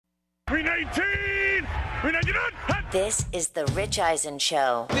Green 18! Green 19! This is the Rich Eisen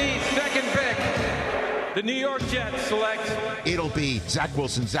Show. The second pick, the New York Jets select. It'll be Zach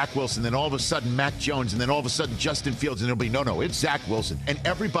Wilson, then all of a sudden Mac Jones, and then all of a sudden Justin Fields, and it'll be, no, it's Zach Wilson. And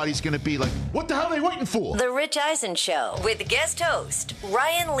everybody's going to be like, what the hell are they waiting for? The Rich Eisen Show with guest host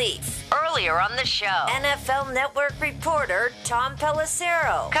Ryan Leaf. Earlier on the show, NFL Network reporter Tom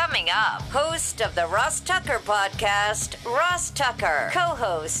Pelissero. Coming up, host of the Ross Tucker podcast, Ross Tucker.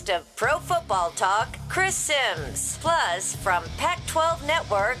 Co-host of Pro Football Talk, Chris Sims. Plus, from Pac-12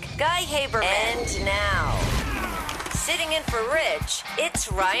 Network, Guy Haberman. And now, sitting in for Rich,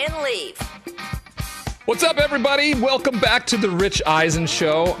 it's Ryan Leaf. What's up, everybody? Welcome back to the Rich Eisen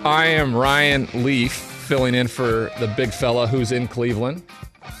Show. I am Ryan Leaf, filling in for the big fella who's in Cleveland,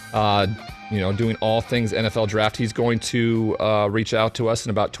 doing all things NFL draft. He's going to reach out to us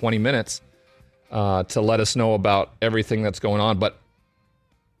in about 20 minutes to let us know about everything that's going on. But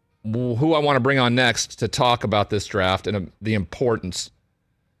who I want to bring on next to talk about this draft and the importance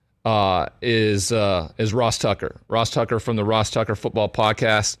is Ross Tucker. Ross Tucker from the Ross Tucker Football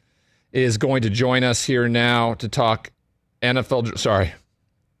Podcast is going to join us here now to talk NFL. Sorry.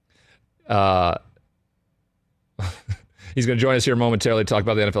 He's going to join us here momentarily to talk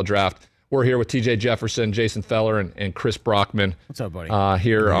about the NFL draft. We're here with TJ Jefferson, Jason Feller, and Chris Brockman. What's up, buddy?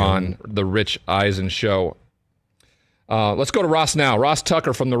 Here on the Rich Eisen Show. Let's go to Ross now. Ross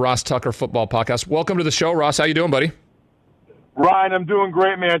Tucker from the Ross Tucker Football Podcast. Welcome to the show, Ross. How you doing, buddy? Ryan, I'm doing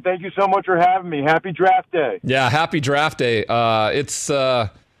great, man. Thank you so much for having me. Happy draft day. Yeah, happy draft day. It's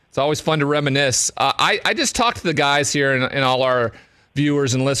always fun to reminisce. I just talked to the guys here and all our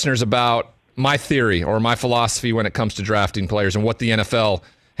viewers and listeners about my theory or my philosophy when it comes to drafting players and what the NFL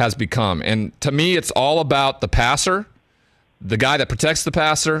has become. And to me, it's all about the passer, the guy that protects the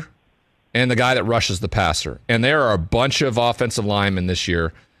passer, and the guy that rushes the passer. And there are a bunch of offensive linemen this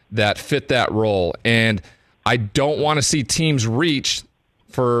year that fit that role. And I don't want to see teams reach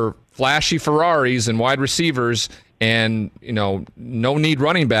for flashy Ferraris and wide receivers and, no need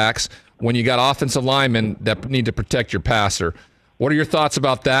running backs when you got offensive linemen that need to protect your passer. What are your thoughts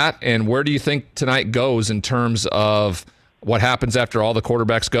about that? And where do you think tonight goes in terms of what happens after all the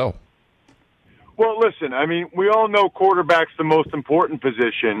quarterbacks go? Well, listen, we all know quarterback's the most important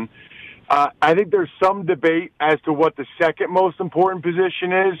position. I think there's some debate as to what the second most important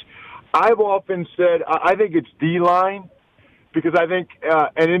position is. I've often said I think it's D-line because I think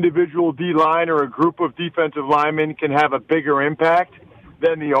an individual D-line or a group of defensive linemen can have a bigger impact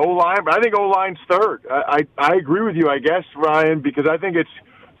than the O-line. But I think O-line's third. I agree with you, I guess, Ryan, because I think it's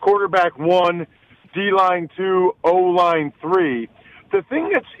quarterback 1, D-line 2, O-line 3. The thing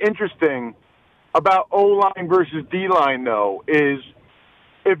that's interesting about O-line versus D-line, though, is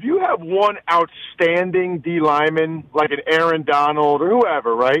if you have one outstanding D-lineman, like an Aaron Donald or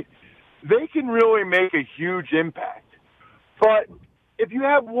whoever, right, they can really make a huge impact. But if you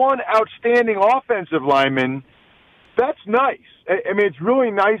have one outstanding offensive lineman, that's nice. It's really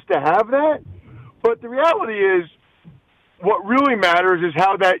nice to have that. But the reality is what really matters is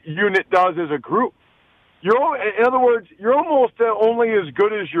how that unit does as a group. In other words, you're almost only as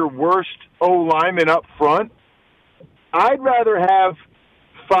good as your worst O-lineman up front. I'd rather have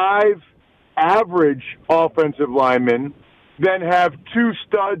 5 average offensive linemen than have 2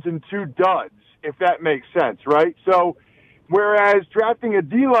 studs and 2 duds, if that makes sense, right? So whereas drafting a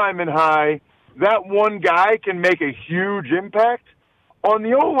D-lineman high, that one guy can make a huge impact. On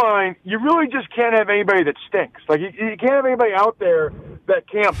the O-line, you really just can't have anybody that stinks. Like, you can't have anybody out there that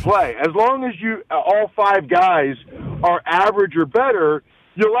can't play. As long as all 5 guys are average or better,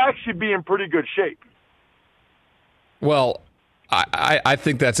 you'll actually be in pretty good shape. Well, I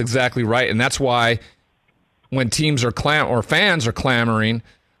think that's exactly right, and that's why when teams are or fans are clamoring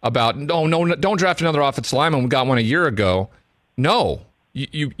about, no, don't draft another offensive lineman. We got one a year ago. No,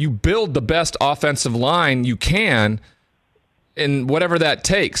 you build the best offensive line you can, and whatever that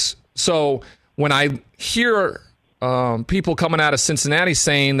takes. So when I hear people coming out of Cincinnati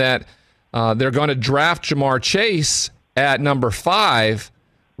saying that they're going to draft Jamar Chase at number 5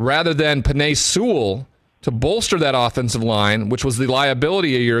 rather than Penei Sewell to bolster that offensive line, which was the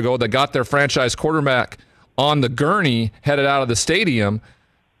liability a year ago that got their franchise quarterback on the gurney headed out of the stadium,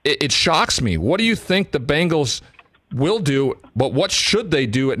 it shocks me. What do you think the Bengals will do, but what should they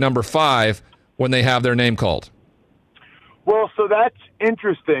do at number 5 when they have their name called? Well, so that's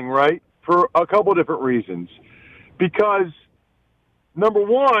interesting, right, for a couple different reasons. Because, number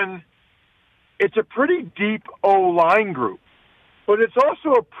one, it's a pretty deep O-line group, but it's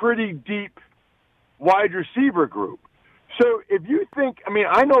also a pretty deep wide receiver group. So if you think,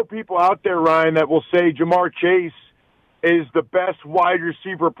 I know people out there, Ryan, that will say Jamar Chase is the best wide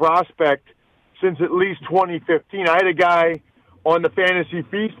receiver prospect since at least 2015. I had a guy on the Fantasy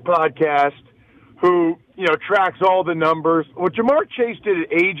Feast podcast who, tracks all the numbers. What Jamar Chase did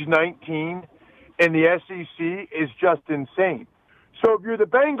at age 19 in the SEC is just insane. So if you're the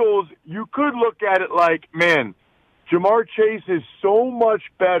Bengals, you could look at it like, man, Jamar Chase is so much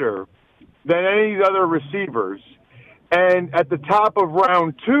better than any of the other receivers. And at the top of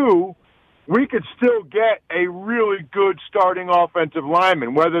round 2, we could still get a really good starting offensive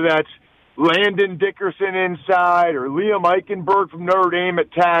lineman, whether that's Landon Dickerson inside or Liam Eichenberg from Notre Dame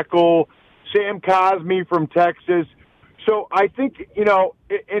at tackle, Sam Cosmi from Texas. So I think,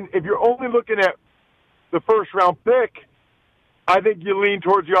 and if you're only looking at the first-round pick, I think you lean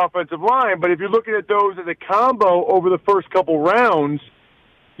towards the offensive line. But if you're looking at those as a combo over the first couple rounds,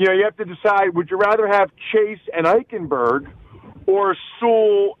 you have to decide, would you rather have Chase and Eichenberg or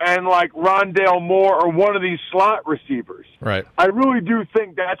Sewell and Rondale Moore or one of these slot receivers? Right. I really do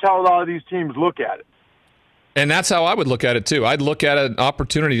think that's how a lot of these teams look at it. And that's how I would look at it, too. I'd look at an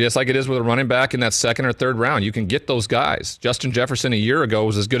opportunity just like it is with a running back in that second or third round. You can get those guys. Justin Jefferson a year ago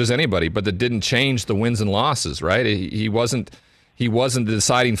was as good as anybody, but that didn't change the wins and losses, right? He wasn't the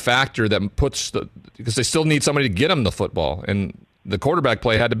deciding factor that because they still need somebody to get them the football, and the quarterback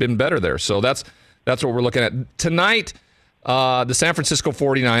play had to have been better there. So that's what we're looking at. Tonight, the San Francisco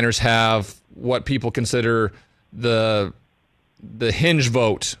 49ers have what people consider the hinge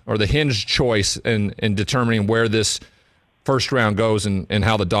vote or the hinge choice in determining where this first round goes and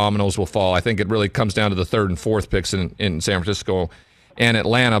how the dominoes will fall. I think it really comes down to the third and fourth picks in San Francisco and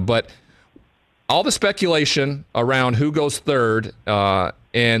Atlanta. But all the speculation around who goes third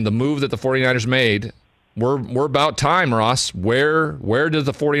and the move that the 49ers made, we're about time, Ross. Where does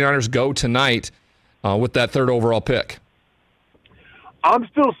the 49ers go tonight with that third overall pick? I'm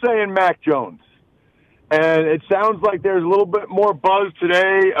still saying Mac Jones. And it sounds like there's a little bit more buzz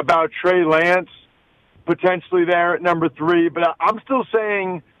today about Trey Lance potentially there at number 3. But I'm still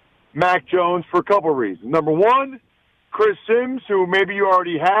saying Mac Jones for a couple of reasons. Number one, Chris Sims, who maybe you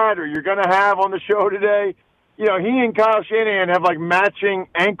already had or you're going to have on the show today. He and Kyle Shanahan have matching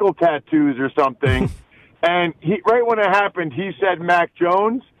ankle tattoos or something. And right when it happened, he said Mac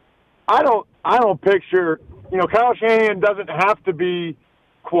Jones. I don't picture, Kyle Shanahan doesn't have to be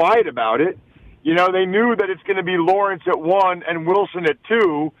quiet about it. They knew that it's going to be Lawrence at 1 and Wilson at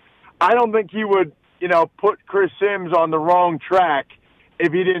 2. I don't think he would, put Chris Sims on the wrong track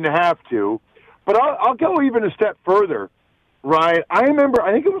if he didn't have to. But I'll go even a step further, Ryan. I remember,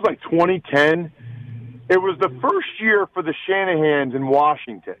 I think it was 2010. It was the first year for the Shanahans in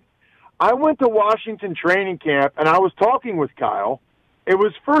Washington. I went to Washington training camp, and I was talking with Kyle. It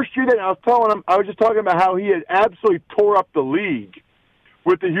was first year that I was just talking about how he had absolutely tore up the league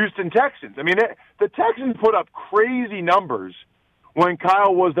with the Houston Texans. I mean, the Texans put up crazy numbers when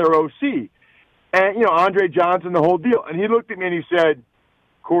Kyle was their OC. And, Andre Johnson, the whole deal. And he looked at me and he said,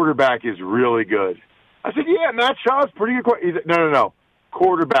 quarterback is really good. I said, yeah, Matt Shaw's pretty good. He said, no.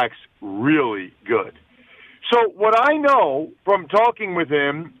 Quarterback's really good. So what I know from talking with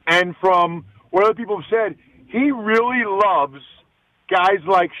him and from what other people have said, he really loves guys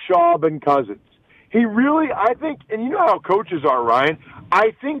like Schaub and Cousins. He really, I think, and you know how coaches are, Ryan,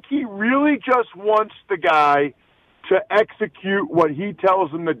 I think he really just wants the guy to execute what he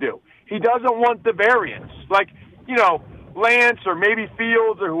tells him to do. He doesn't want the variance. Lance or maybe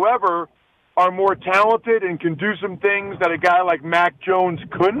Fields or whoever are more talented and can do some things that a guy like Mac Jones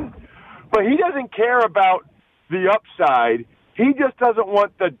couldn't. But he doesn't care about the upside. He just doesn't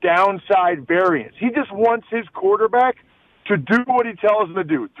want the downside variance. He just wants his quarterback to do what he tells him to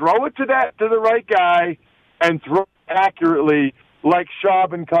do. Throw it to the right guy and throw it accurately like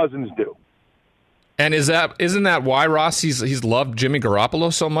Schaub and Cousins do. And isn't that why, Ross, he's loved Jimmy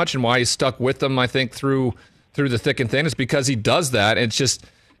Garoppolo so much and why he's stuck with him, I think, through the thick and thin? It's because he does that. It's just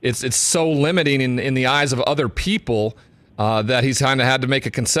it's so limiting in the eyes of other people that he's kind of had to make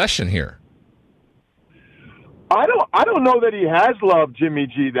a concession here. I don't know that he has loved Jimmy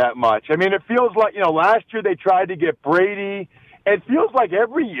G that much. I mean, it feels like, last year they tried to get Brady. It feels like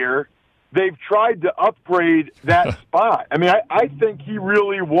every year they've tried to upgrade that spot. I mean, I think he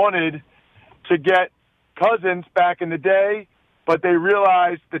really wanted to get Cousins back in the day, but they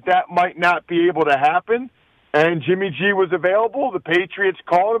realized that might not be able to happen. And Jimmy G was available. The Patriots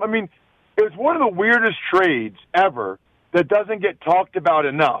called him. I mean, it was one of the weirdest trades ever that doesn't get talked about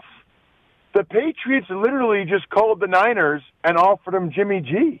enough. The Patriots literally just called the Niners and offered him Jimmy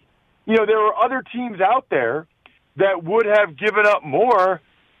G. There were other teams out there that would have given up more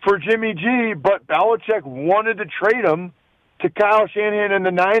for Jimmy G, but Belichick wanted to trade him to Kyle Shanahan and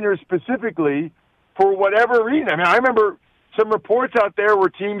the Niners specifically for whatever reason. I mean, I remember some reports out there where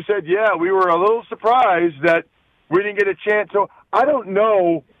teams said, yeah, we were a little surprised that we didn't get a chance. So I don't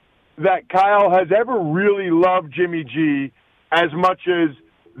know that Kyle has ever really loved Jimmy G as much as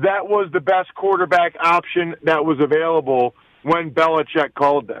that was the best quarterback option that was available when Belichick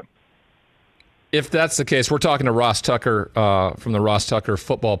called them. If that's the case, we're talking to Ross Tucker from the Ross Tucker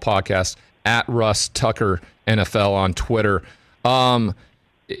Football Podcast, at Russ Tucker NFL on Twitter.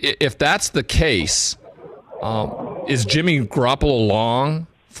 If that's the case, is Jimmy Garoppolo long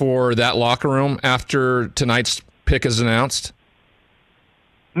for that locker room after tonight's pick is announced?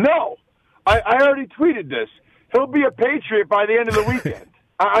 No. I already tweeted this. He'll be a Patriot by the end of the weekend.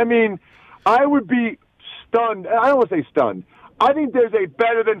 I mean, I would be stunned. I don't want to say stunned. I think there's a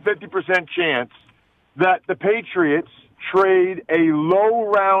better than 50% chance that the Patriots trade a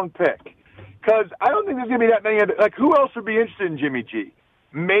low-round pick. Because I don't think there's going to be that many other – like, who else would be interested in Jimmy G?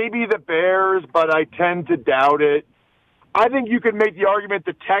 Maybe the Bears, but I tend to doubt it. I think you could make the argument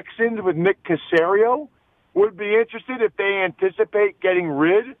the Texans with Nick Caserio would be interested if they anticipate getting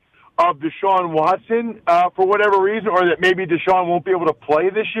rid of Deshaun Watson for whatever reason, or that maybe Deshaun won't be able to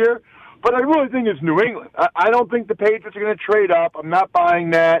play this year. But I really think it's New England. I don't think the Patriots are going to trade up. I'm not buying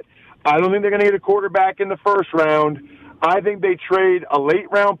that. I don't think they're going to get a quarterback in the first round. I think they trade a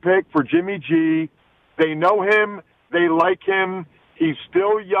late-round pick for Jimmy G. They know him. They like him. He's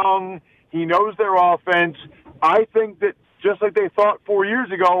still young. He knows their offense. I think that just like they thought 4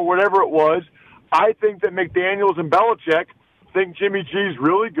 years ago or whatever it was, I think that McDaniels and Belichick think Jimmy G's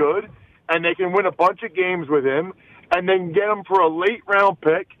really good, and they can win a bunch of games with him, and they can get him for a late-round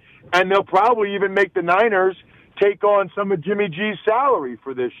pick, and they'll probably even make the Niners take on some of Jimmy G's salary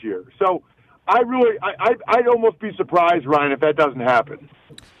for this year. So I'd almost be surprised, Ryan, if that doesn't happen.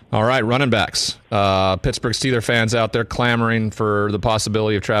 All right, running backs. Pittsburgh Steelers fans out there clamoring for the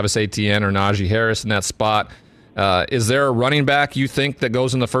possibility of Travis Etienne or Najee Harris in that spot. Is there a running back you think that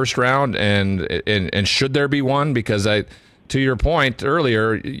goes in the first round, and should there be one? Because to your point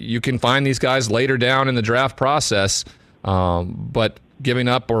earlier, you can find these guys later down in the draft process, but giving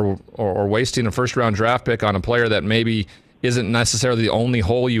up or wasting a first-round draft pick on a player that maybe isn't necessarily the only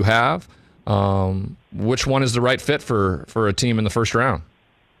hole you have, which one is the right fit for a team in the first round?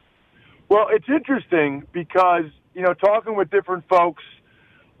 Well, it's interesting because, talking with different folks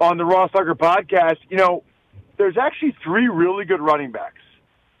on the Ross Tucker podcast, there's actually three really good running backs.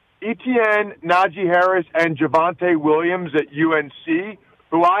 Etienne, Najee Harris, and Javonte Williams at UNC,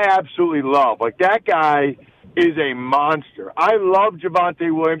 who I absolutely love. Like, that guy is a monster. I love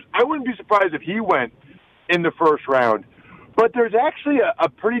Javonte Williams. I wouldn't be surprised if he went in the first round. But there's actually a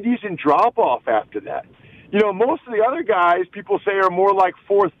pretty decent drop-off after that. Most of the other guys, people say, are more like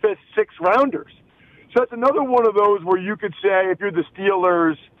 4th, 5th, 6th rounders. So it's another one of those where you could say, if you're the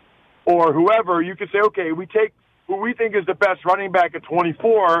Steelers or whoever, you could say, okay, we take who we think is the best running back at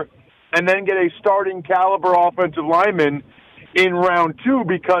 24 and then get a starting caliber offensive lineman in round 2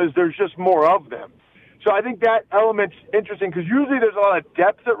 because there's just more of them. So I think that element's interesting because usually there's a lot of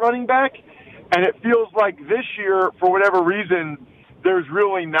depth at running back, and it feels like this year, for whatever reason, there's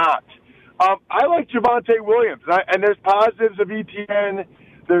really not. I like Javonte Williams, and there's positives of Etienne,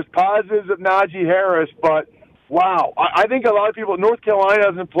 there's positives of Najee Harris, but wow, I think a lot of people, North Carolina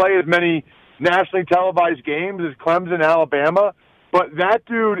doesn't play as many nationally televised games as Clemson, Alabama, but that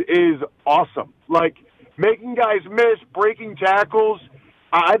dude is awesome. Like, making guys miss, breaking tackles,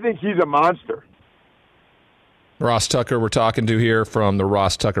 I think he's a monster. Ross Tucker, we're talking to here from the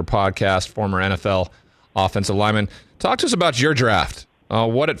Ross Tucker podcast, former NFL offensive lineman. Talk to us about your draft.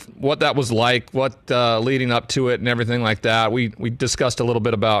 What that was like, what leading up to it and everything like that. We discussed a little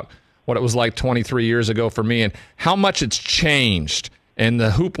bit about what it was like 23 years ago for me and how much it's changed and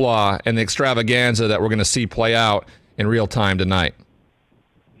the hoopla and the extravaganza that we're going to see play out in real time tonight.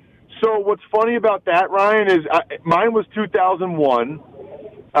 So what's funny about that, Ryan, is mine was 2001,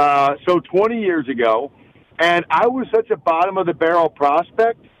 so 20 years ago, and I was such a bottom-of-the-barrel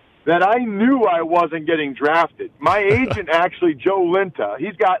prospect that I knew I wasn't getting drafted. My agent, actually, Joe Linta,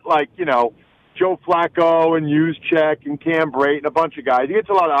 he's got, Joe Flacco and Juszczyk and Cam Brate and a bunch of guys. He gets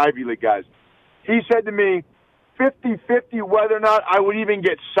a lot of Ivy League guys. He said to me, 50-50 whether or not I would even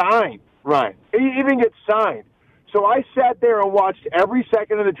get signed, Ryan. Even get signed. So I sat there and watched every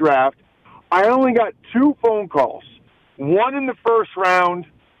second of the draft. I only got 2 phone calls, one in the first round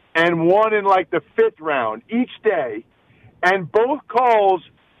and one in, the 5th round each day. And both calls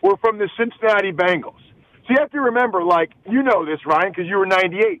were from the Cincinnati Bengals. So you have to remember, you know this, Ryan, because you were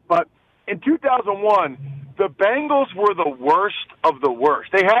 98, but in 2001, the Bengals were the worst of the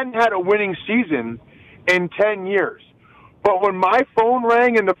worst. They hadn't had a winning season in 10 years. But when my phone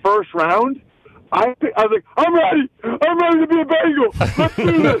rang in the first round, I was like, I'm ready to be a Bengal. Let's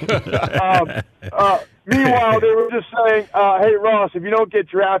do this. Meanwhile, they were just saying, hey, Ross, if you don't get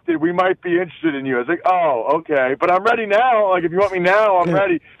drafted, we might be interested in you. I was like, oh, okay. But I'm ready now. Like, if you want me now, I'm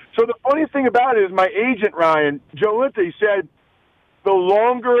ready. So the funniest thing about it is my agent, Ryan, Joe Lindsay, said, the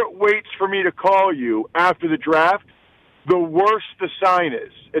longer it waits for me to call you after the draft, the worse the sign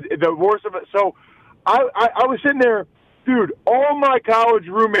is. The worse of it. So I was sitting there, dude, all my college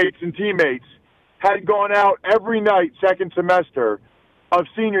roommates and teammates had gone out every night second semester of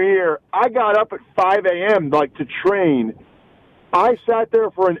senior year. I got up at 5 a.m. like to train. I sat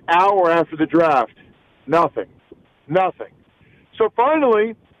there for an hour after the draft. Nothing. So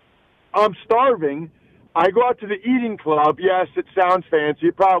finally, I'm starving. I go out to the eating club. Yes, it sounds fancy.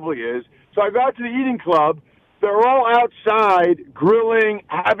 It probably is. So I go out to the eating club. They're all outside grilling,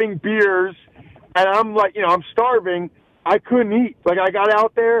 having beers, and I'm like, I'm starving. I couldn't eat. Like, I got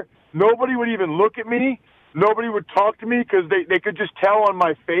out there. Nobody would even look at me. Nobody would talk to me because they could just tell on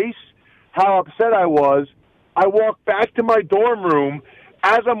my face how upset I was. I walked back to my dorm room.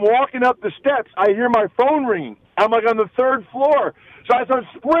 As I'm walking up the steps, I hear my phone ringing. I'm like on the third floor. So I start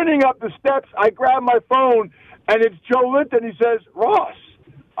sprinting up the steps. I grab my phone, and it's Joe Linton. He says, Ross.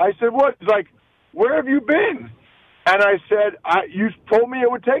 I said, what? He's like, where have you been? And I said, you told me it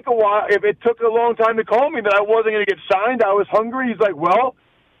would take a while. If it took a long time to call me, that I wasn't going to get signed. I was hungry. He's like, well,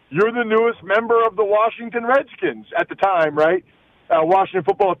 you're the newest member of the Washington Redskins at the time, right? Washington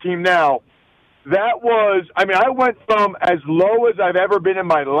football team now. That was, I went from as low as I've ever been in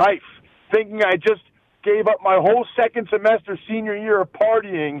my life, thinking I just gave up my whole second semester senior year of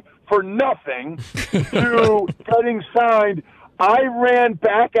partying for nothing, to getting signed. I ran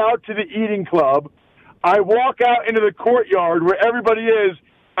back out to the eating club. I walk out into the courtyard where everybody is,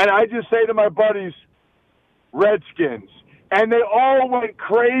 and I just say to my buddies, Redskins. And they all went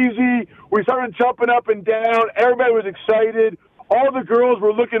crazy. We started jumping up and down. Everybody was excited. All the girls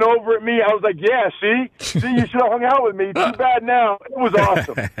were looking over at me. I was like, yeah, see, you should have hung out with me. Too bad now. It was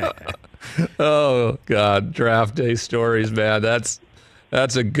awesome. Oh, God, draft day stories, man. That's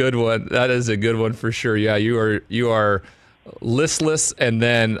a good one. That is a good one for sure. Yeah, you are listless and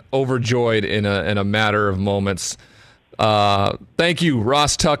then overjoyed in a matter of moments. Thank you,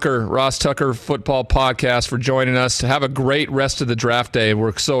 Ross Tucker Football Podcast, for joining us. Have a great rest of the draft day.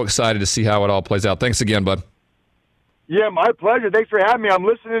 We're so excited to see how it all plays out. Thanks again, bud. Yeah, my pleasure. Thanks for having me. I'm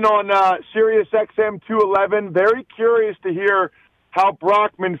listening on Sirius XM 211. Very curious to hear how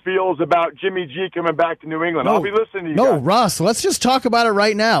Brockman feels about Jimmy G coming back to New England. I'll be listening to you guys. Russ, let's just talk about it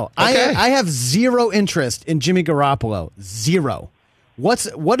right now. Okay. I have zero interest in Jimmy Garoppolo. Zero.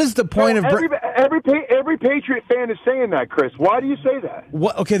 What is the point of every Patriot fan is saying that, Chris? Why do you say that?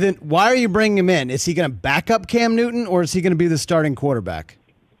 Okay, then why are you bringing him in? Is he going to back up Cam Newton, or is he going to be the starting quarterback?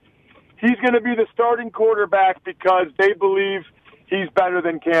 He's going to be the starting quarterback because they believe he's better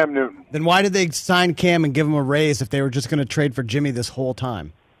than Cam Newton. Then why did they sign Cam and give him a raise if they were just going to trade for Jimmy this whole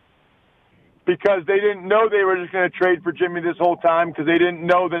time? Because they didn't know they were just going to trade for Jimmy this whole time, because they didn't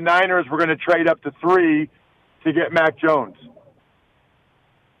know the Niners were going to trade up to 3 to get Mac Jones.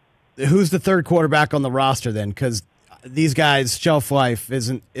 Who's the third quarterback on the roster then? Because these guys' shelf life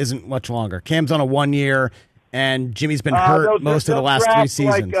isn't much longer. Cam's on a 1 year, and Jimmy's been hurt most of the last 3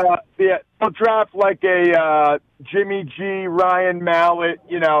 seasons. They'll draft like a Jimmy G, Ryan Mallett,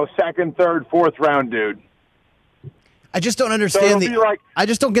 second, third, fourth round dude. I just don't understand I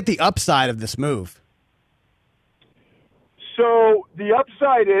just don't get the upside of this move. So the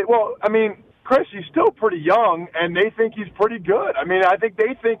upside is, Chris, he's still pretty young, and they think he's pretty good. I think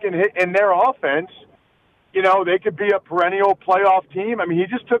they think in their offense, they could be a perennial playoff team. He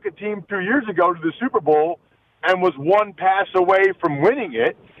just took a team 2 years ago to the Super Bowl and was one pass away from winning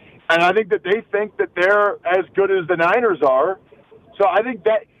it. And I think that they think that they're as good as the Niners are. So I think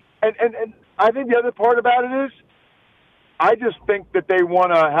that, and I think the other part about it is, I just think that they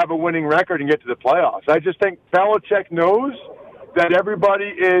want to have a winning record and get to the playoffs. I just think Belichick knows that everybody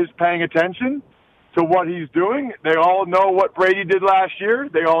is paying attention to what he's doing. They all know what Brady did last year.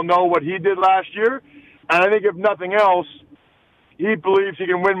 They all know what he did last year. And I think if nothing else, he believes he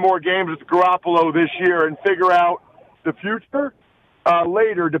can win more games with Garoppolo this year and figure out the future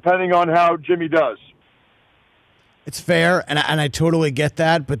later, depending on how Jimmy does. It's fair, and I totally get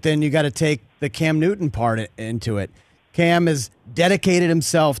that, but then you got to take the Cam Newton part into it. Cam has dedicated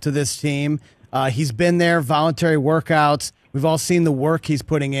himself to this team. He's been there, voluntary workouts. We've all seen the work he's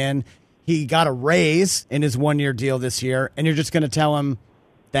putting in. He got a raise in his 1 year deal this year, and you're just going to tell him,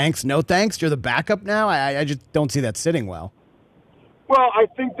 thanks, no thanks, you're the backup now? I just don't see that sitting well. Well, I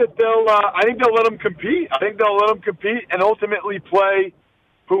think that they'll let him compete. I think they'll let him compete and ultimately play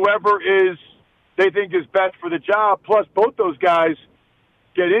whoever is they think is best for the job. Plus, both those guys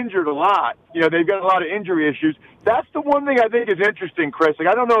get injured a lot. You know, they've got a lot of injury issues. That's the one thing I think is interesting, Chris. Like,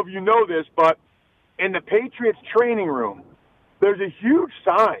 I don't know if you know this, but in the Patriots training room, there's a huge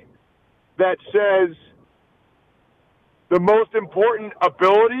sign that says the most important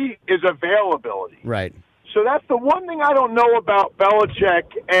ability is availability. Right. So that's the one thing I don't know about Belichick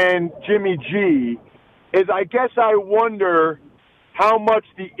and Jimmy G is I guess I wonder how much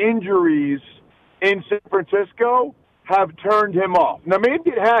the injuries in San Francisco have turned him off. Now,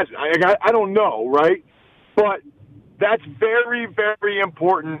 maybe it hasn't. I don't know, right? But that's very, very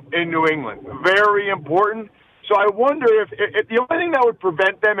important in New England. Very important. So I wonder if the only thing that would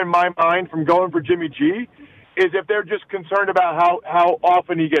prevent them, in my mind, from going for Jimmy G is if they're just concerned about how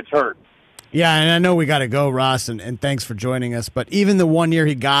often he gets hurt. Yeah, and I know we got to go, Ross, and thanks for joining us. But even the 1 year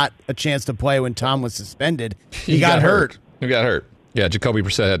he got a chance to play when Tom was suspended, he got hurt. He got hurt. Yeah, Jacoby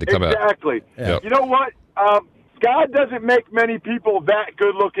Brissett had to come out. Exactly. Yeah. You know what? God doesn't make many people that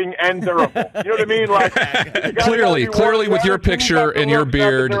good-looking and durable. You know what I mean? Like clearly, with your picture and your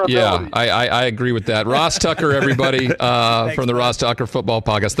beard, yeah, I agree with that. Ross Tucker, everybody, from the Ross Tucker Football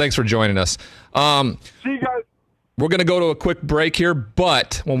Podcast. Thanks for joining us. See you guys. We're going to go to a quick break here,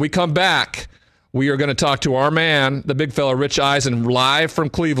 but when we come back, we are going to talk to our man, the big fella, Rich Eisen, live from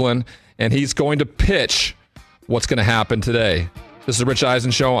Cleveland, and he's going to pitch what's going to happen today. This is the Rich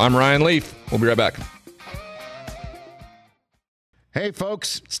Eisen Show. I'm Ryan Leaf. We'll be right back. Hey,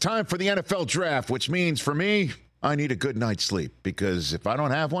 folks, it's time for the NFL draft, which means for me, I need a good night's sleep because if I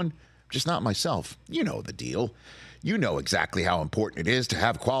don't have one, I'm just not myself. You know the deal. You know exactly how important it is to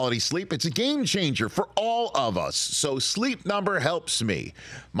have quality sleep. It's a game changer for all of us. So Sleep Number helps me.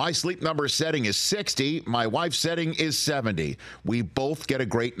 My Sleep Number setting is 60. My wife's setting is 70. We both get a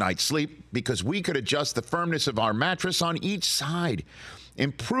great night's sleep because we could adjust the firmness of our mattress on each side.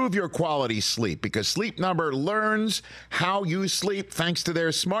 Improve your quality sleep because Sleep Number learns how you sleep thanks to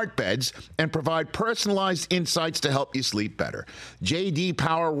their smart beds and provide personalized insights to help you sleep better. J.D.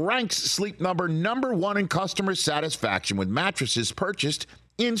 Power ranks Sleep Number #1 in customer satisfaction with mattresses purchased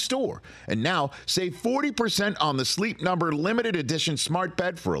in store. And now save 40% on the Sleep Number limited edition smart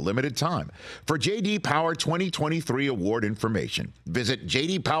bed for a limited time. For J.D. Power 2023 award information, visit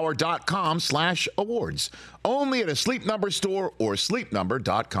jdpower.com/awards. Only at a Sleep Number store or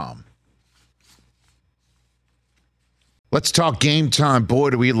sleepnumber.com. Let's talk Game Time.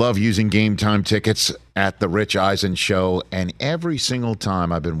 Boy, do we love using Game Time tickets at the Rich Eisen Show. And every single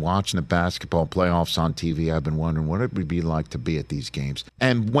time I've been watching the basketball playoffs on TV, I've been wondering what it would be like to be at these games.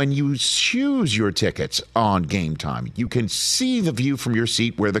 And when you choose your tickets on Game Time, you can see the view from your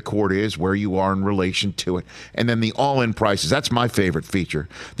seat where the court is, where you are in relation to it, and then the all-in prices. That's my favorite feature.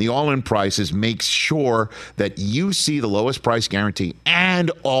 The all-in prices makes sure that you see the lowest price guarantee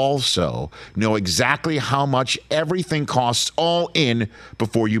and also know exactly how much everything costs all in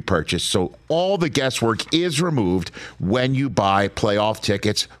before you purchase. So all the guesswork is removed when you buy playoff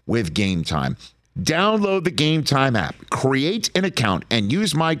tickets with Game Time. Download the Game Time app, create an account, and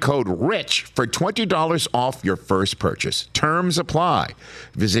use my code RICH for $20 off your first purchase. Terms apply.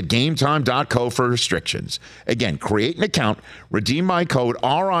 Visit GameTime.co for restrictions. Again, create an account, redeem my code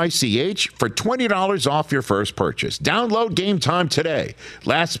RICH for $20 off your first purchase. Download Game Time today.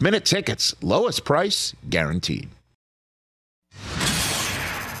 Last minute tickets, lowest price guaranteed.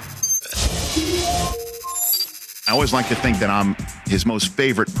 I always like to think that I'm his most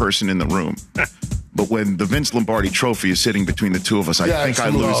favorite person in the room. But when the Vince Lombardi trophy is sitting between the two of us, I think I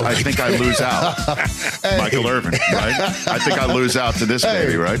lose out. Hey. Michael Irvin, right? I think I lose out to this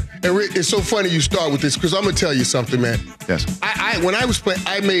baby, right? And Rick, it's so funny you start with this because I'm going to tell you something, man. Yes. When I was playing,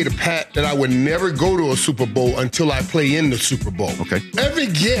 I made a pact that I would never go to a Super Bowl until I play in the Super Bowl. Okay. Every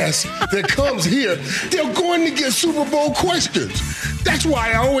guest that comes here, they're going to get Super Bowl questions. That's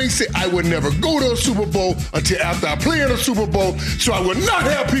why I always say I would never go to a Super Bowl until after I play in a Super Bowl, so I would not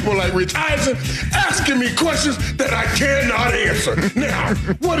have people like Rich Eisen asking me questions that I cannot answer. Now,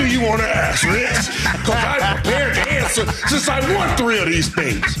 what do you want to ask, Rich? Because I'm prepared to answer since I won 3 of these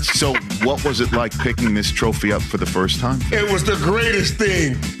things. So what was it like picking this trophy up for the first time? It was the greatest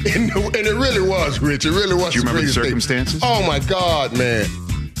thing. And it really was, Rich. It really was. Do you remember the circumstances? Oh, my God, man.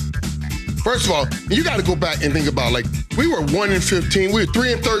 First of all, you got to go back and think about, like, we were 1-15. We were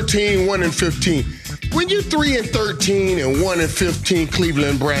 3-13, 1-15. When you're 3-13 and 1-15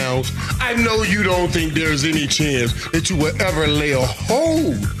 Cleveland Browns, I know you don't think there's any chance that you will ever lay a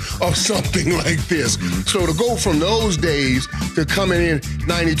hold of something like this. So to go from those days to coming in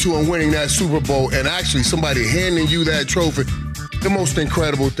 92 and winning that Super Bowl and actually somebody handing you that trophy, the most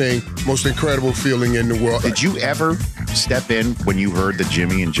incredible thing, most incredible feeling in the world. Did you ever step in when you heard that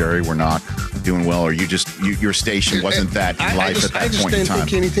Jimmy and Jerry were not doing well, or your station wasn't that in life at that point in time? I just didn't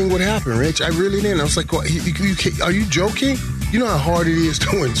think anything would happen, Rich. I really didn't. I was like, well, are you joking? You know how hard it is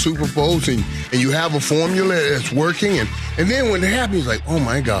to win Super Bowls, and you have a formula that's working, and then when it happened, he's like, oh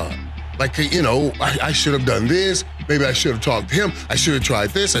my God. Like, I should have done this. Maybe I should have talked to him. I should have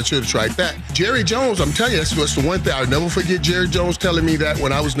tried this. I should have tried that. Jerry Jones, I'm telling you, that's the one thing. I'll never forget Jerry Jones telling me that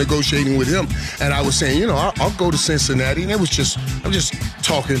when I was negotiating with him. And I was saying, I'll go to Cincinnati. And I'm just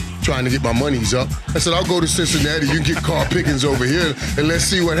talking, trying to get my monies up. I said, I'll go to Cincinnati. You can get Carl Pickens over here, and let's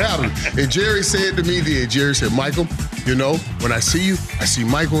see what happens. And Jerry said to me Jerry said, Michael, when I see you, I see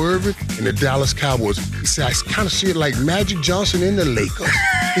Michael Irvin and the Dallas Cowboys. He said, I kind of see it like Magic Johnson in the Lakers.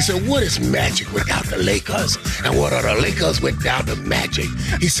 He said, what is Magic without the Lakers? And what are the Lakers without the Magic?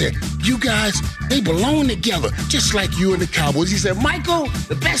 He said, you guys, they belong together, just like you and the Cowboys. He said, Michael,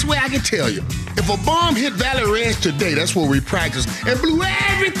 the best way I can tell you, if a bomb hit Valley Ranch today, that's where we practice, and blew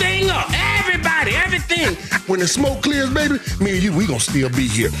everything up, everybody, everything. When the smoke clears, baby, me and you, we gonna still be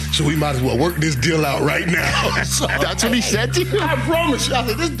here. So we might as well work this deal out right now. So, that's what he said to you? I promise you. I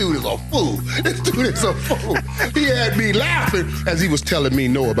said, this dude is a fool. This dude is a fool. He had me laughing as he was telling me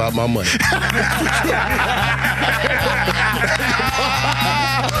no about my money.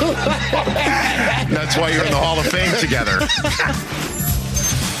 That's why you're in the Hall of Fame together.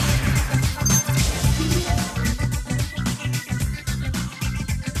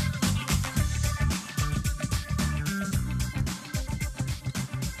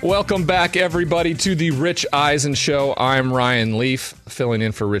 Welcome back, everybody, to the Rich Eisen Show. I'm Ryan Leaf, filling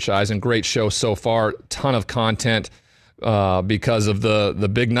in for Rich Eisen. Great show so far. Ton of content because of the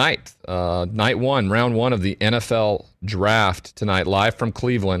big night. Night one, round one of the NFL draft tonight, live from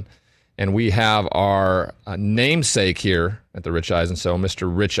Cleveland. And we have our namesake here at the Rich Eisen Show, Mr.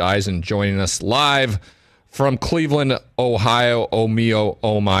 Rich Eisen, joining us live from Cleveland, Ohio. Oh mio,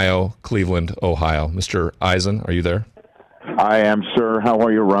 oh mio, Cleveland, Ohio. Mr. Eisen, are you there? I am, sir. How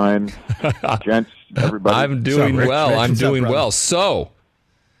are you, Ryan? Gents, everybody. I'm doing well. I'm doing well. So,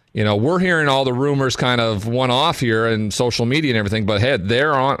 we're hearing all the rumors kind of one-off here and social media and everything, but hey,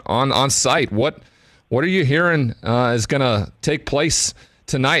 they're on site. What are you hearing is going to take place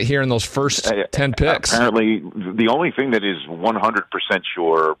tonight here in those first 10 picks? Apparently, the only thing that is 100%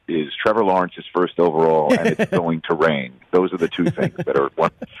 sure is Trevor Lawrence's first overall, and it's going to rain. Those are the two things that are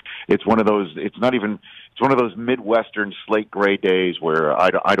one. It's one of those. It's one of those Midwestern slate gray days where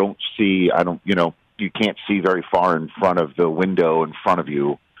I don't see. You can't see very far in front of the window in front of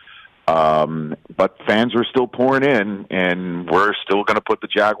you. But fans are still pouring in, and we're still going to put the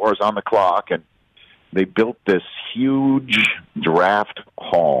Jaguars on the clock. And they built this huge draft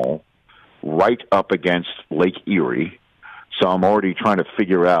hall right up against Lake Erie. So I'm already trying to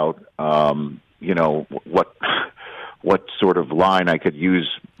figure out, what sort of line I could use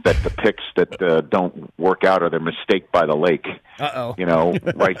that the picks that don't work out are the mistake by the lake.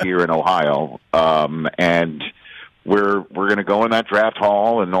 Right here in Ohio. And we're going to go in that draft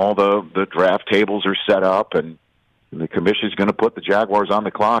hall, and all the draft tables are set up, and the commission's going to put the Jaguars on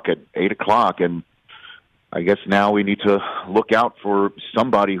the clock at 8:00. And I guess now we need to look out for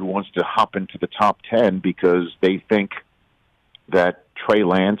somebody who wants to hop into the top 10 because they think that Trey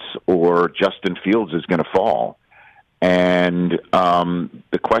Lance or Justin Fields is going to fall. And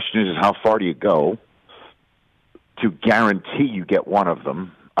the question is, how far do you go to guarantee you get one of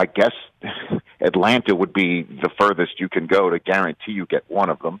them? I guess Atlanta would be the furthest you can go to guarantee you get one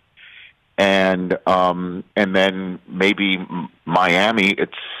of them. And then maybe Miami at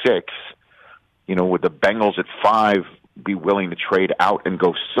 6, with the Bengals at 5, be willing to trade out and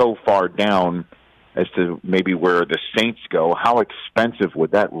go so far down as to maybe where the Saints go. How expensive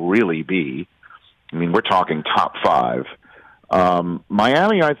would that really be? I mean, we're talking top 5.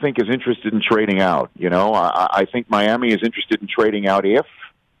 Miami, I think, is interested in trading out. I think Miami is interested in trading out if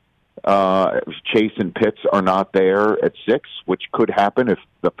Chase and Pitts are not there at 6, which could happen if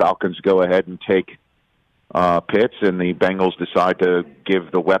the Falcons go ahead and take Pitts and the Bengals decide to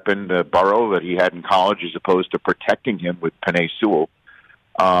give the weapon to Burrow that he had in college as opposed to protecting him with Penei Sewell.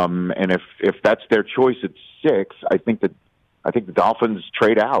 And if that's their choice at 6, I think the Dolphins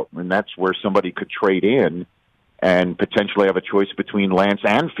trade out, and that's where somebody could trade in and potentially have a choice between Lance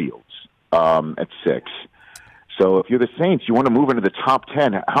and Fields at 6. So if you're the Saints, you want to move into the top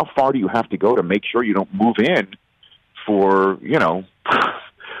 10. How far do you have to go to make sure you don't move in for,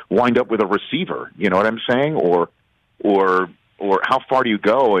 wind up with a receiver? You know what I'm saying? Or how far do you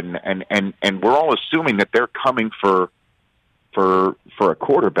go? And we're all assuming that they're coming for a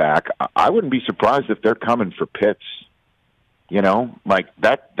quarterback. I wouldn't be surprised if they're coming for Pitts. You know, like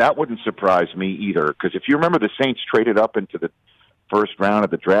that wouldn't surprise me either. Because if you remember, the Saints traded up into the first round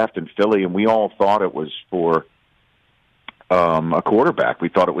of the draft in Philly, and we all thought it was for a quarterback. We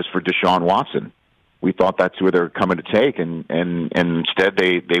thought it was for Deshaun Watson. We thought that's who they were coming to take, and instead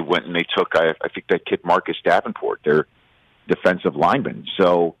they went and they took, I think, that kid Marcus Davenport, their defensive lineman.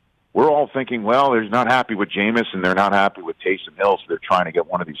 So we're all thinking, well, they're not happy with Jameis and they're not happy with Taysom Hill, so they're trying to get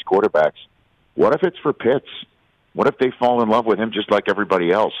one of these quarterbacks. What if it's for Pitts? What if they fall in love with him just like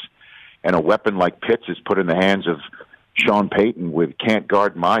everybody else? And a weapon like Pitts is put in the hands of Sean Payton with can't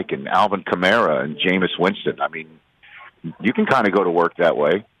guard Mike and Alvin Kamara and Jameis Winston. I mean, you can kind of go to work that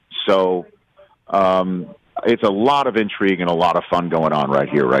way. So it's a lot of intrigue and a lot of fun going on right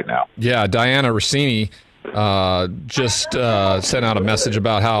here, right now. Yeah, Diana Rossini just sent out a message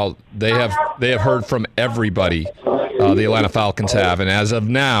about how they have heard from everybody, the Atlanta Falcons have, and as of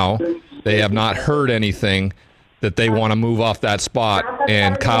now, they have not heard anything that they want to move off that spot,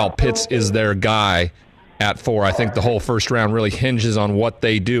 and Kyle Pitts is their guy at 4. I think the whole first round really hinges on what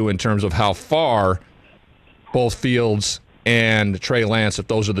they do in terms of how far both Fields and Trey Lance, if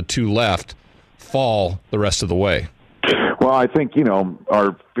those are the two left, fall the rest of the way. Well, I think,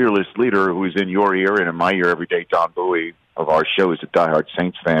 our fearless leader, who is in your ear and in my ear every day, Don Bowie of our show, is a diehard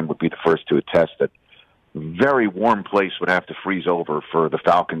Saints fan, would be the first to attest that a very warm place would have to freeze over for the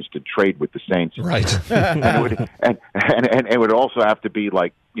Falcons to trade with the Saints. Right. and it would also have to be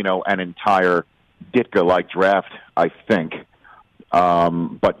like, an entire Ditka-like draft, I think.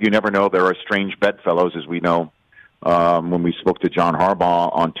 But you never know. There are strange bedfellows, as we know. When we spoke to John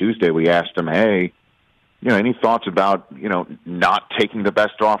Harbaugh on Tuesday, we asked him, hey, any thoughts about, not taking the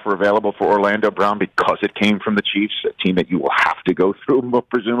best offer available for Orlando Brown because it came from the Chiefs, a team that you will have to go through,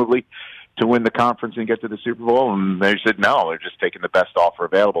 presumably, to win the conference and get to the Super Bowl? And they said, no, they're just taking the best offer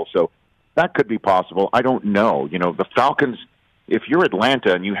available. So that could be possible. I don't know. The Falcons, if you're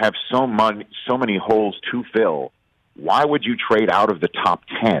Atlanta and you have so many holes to fill, why would you trade out of the top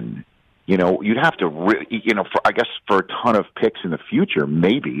 10? You'd have to, I guess for a ton of picks in the future,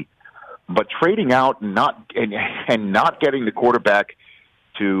 maybe. But trading out and not getting the quarterback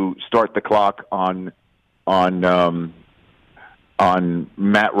to start the clock on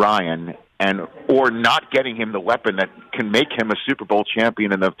Matt Ryan or not getting him the weapon that can make him a Super Bowl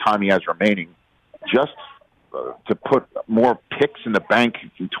champion in the time he has remaining, just to put more picks in the bank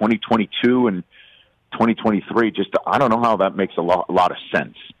in 2022 and 2023, I don't know how that makes a lot of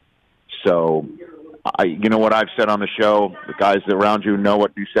sense. So, what I've said on the show, the guys around you know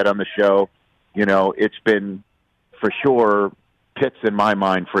what you said on the show. It's been, for sure, Pitts in my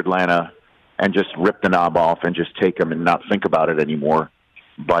mind for Atlanta, and just rip the knob off and just take them and not think about it anymore.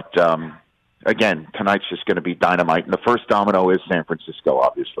 But, again, tonight's just going to be dynamite. And the first domino is San Francisco,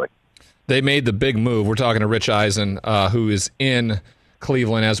 obviously. They made the big move. We're talking to Rich Eisen, who is in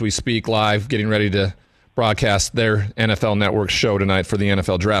Cleveland as we speak live, getting ready to broadcast their NFL Network show tonight for the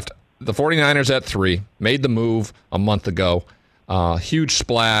NFL Draft. The 49ers at 3 made the move a month ago. Huge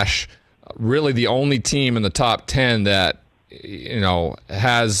splash. Really the only team in the top 10 that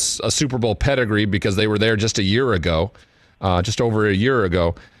has a Super Bowl pedigree because they were there just a year ago, just over a year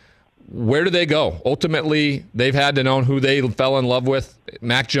ago. Where do they go? Ultimately, they've had to know who they fell in love with.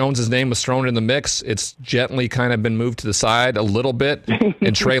 Mac Jones' name was thrown in the mix. It's gently kind of been moved to the side a little bit.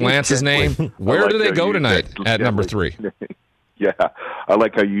 And Trey Lance's name. Where do they go tonight at number 3? Yeah, I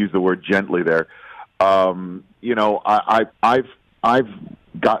like how you use the word gently there. I've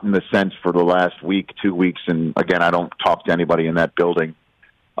gotten the sense for the last week, 2 weeks, and again, I don't talk to anybody in that building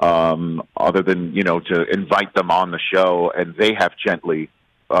other than, to invite them on the show, and they have gently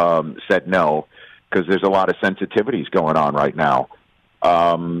said no because there's a lot of sensitivities going on right now.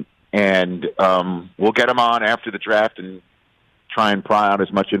 We'll get them on after the draft and try and pry out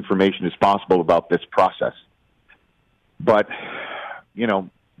as much information as possible about this process. But,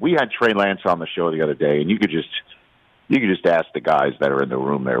 we had Trey Lance on the show the other day, and you could just ask the guys that are in the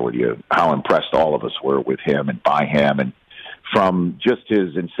room there with you how impressed all of us were with him and by him, and from just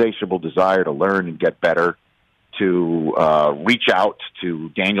his insatiable desire to learn and get better to reach out to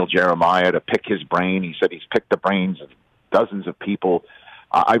Daniel Jeremiah to pick his brain. He said he's picked the brains of dozens of people.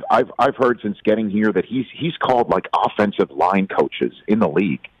 I've heard since getting here that he's called like offensive line coaches in the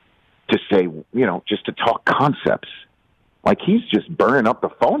league to say, just to talk concepts. Like he's just burning up the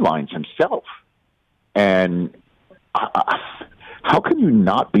phone lines himself. And how can you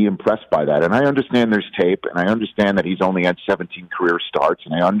not be impressed by that? And I understand there's tape, and I understand that he's only had 17 career starts,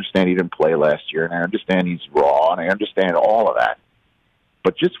 and I understand he didn't play last year, and I understand he's raw, and I understand all of that.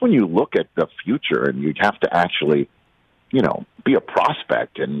 But just when you look at the future and you'd have to actually be a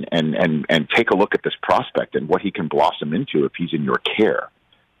prospect and take a look at this prospect and what he can blossom into if he's in your care.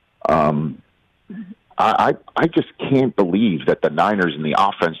 I just can't believe that the Niners and the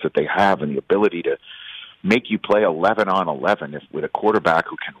offense that they have and the ability to make you play 11 on 11 with a quarterback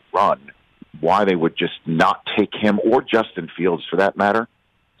who can run, why they would just not take him or Justin Fields for that matter.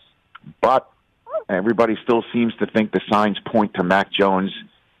 But everybody still seems to think the signs point to Mac Jones.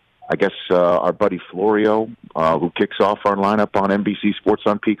 I guess our buddy Florio, who kicks off our lineup on NBC Sports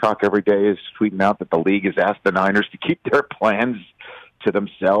on Peacock every day, is tweeting out that the league has asked the Niners to keep their plans to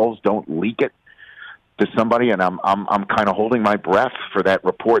themselves, don't leak it to somebody. And I'm kind of holding my breath for that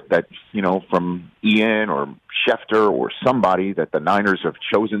report that, from Ian or Schefter or somebody, that the Niners have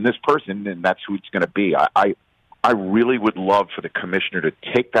chosen this person and that's who it's going to be. I really would love for the commissioner to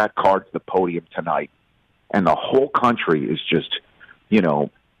take that card to the podium tonight, and the whole country is just,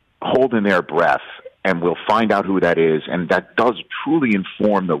 holding their breath, and we'll find out who that is, and that does truly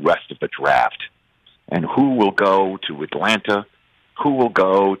inform the rest of the draft. And who will go to Atlanta, who will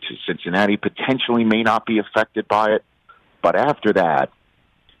go to Cincinnati, potentially may not be affected by it, but after that,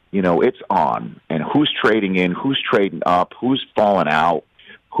 it's on. And who's trading in, who's trading up, who's falling out,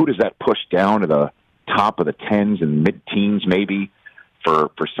 who does that push down to the top of the tens and mid-teens maybe for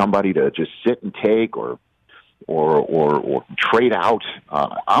somebody to just sit and take or trade out.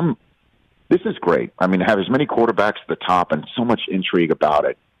 This is great. I mean, have as many quarterbacks at the top and so much intrigue about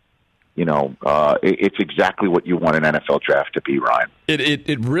it. It's exactly what you want an NFL draft to be, Ryan.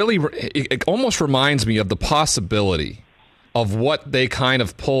 It almost reminds me of the possibility of what they kind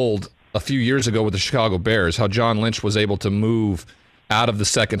of pulled a few years ago with the Chicago Bears, how John Lynch was able to move out of the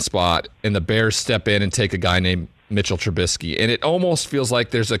second spot and the Bears step in and take a guy named Mitchell Trubisky. And it almost feels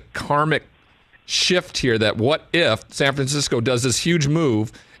like there's a karmic shift here that what if San Francisco does this huge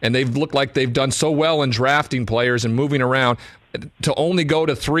move and they've looked like they've done so well in drafting players and moving around to only go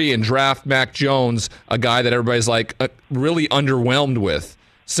to 3 and draft Mac Jones, a guy that everybody's like really underwhelmed with,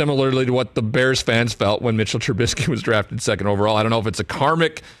 similarly to what the Bears fans felt when Mitchell Trubisky was drafted second overall. I don't know if it's a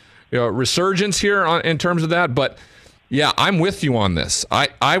karmic resurgence here in terms of that, but yeah, I'm with you on this.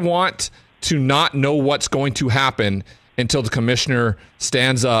 I want to not know what's going to happen until the commissioner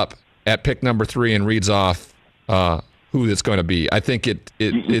stands up at pick number 3 and reads off who it's going to be. I think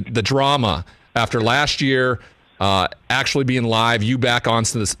the drama after last year, actually being live, you back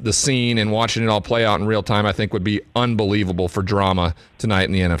onto the scene and watching it all play out in real time, I think would be unbelievable for drama tonight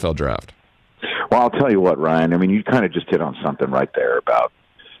in the NFL draft. Well, I'll tell you what, Ryan. I mean, you kind of just hit on something right there about,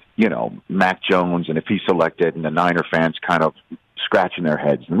 Mac Jones and if he's selected, and the Niner fans kind of scratching their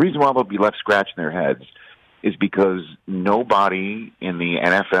heads. And the reason why they'll be left scratching their heads is because nobody in the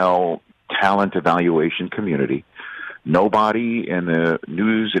NFL talent evaluation community, nobody in the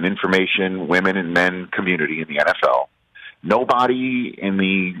news and information, women and men community in the NFL, nobody in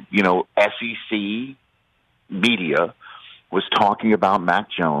the, SEC media was talking about Mac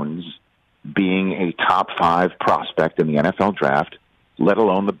Jones being a top 5 prospect in the NFL draft, let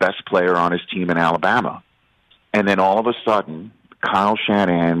alone the best player on his team in Alabama. And then all of a sudden, Kyle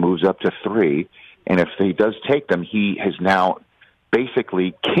Shanahan moves up to 3, and if he does take them, he has now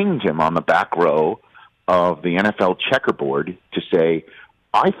basically kinged him on the back row of the NFL checkerboard to say,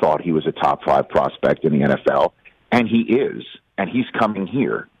 I thought he was a top 5 prospect in the NFL, and he is, and he's coming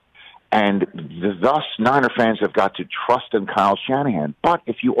here. And thus, Niner fans have got to trust in Kyle Shanahan. But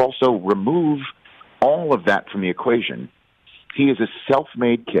if you also remove all of that from the equation, he is a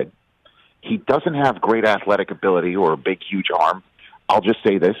self-made kid. He doesn't have great athletic ability or a big, huge arm. I'll just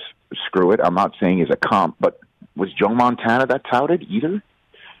say this, screw it, I'm not saying he's a comp, but was Joe Montana that touted either?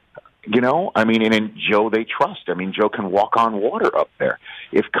 And in Joe they trust. Joe can walk on water up there.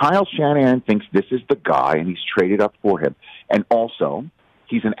 If Kyle Shanahan thinks this is the guy and he's traded up for him, and also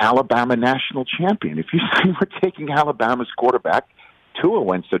he's an Alabama national champion. If you say we're taking Alabama's quarterback, Tua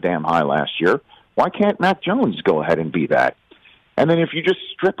went so damn high last year, why can't Mac Jones go ahead and be that? And then if you just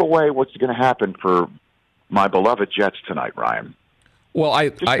strip away what's going to happen for my beloved Jets tonight, Ryan. Well,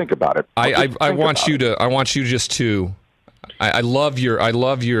 think about it. I want you to. I love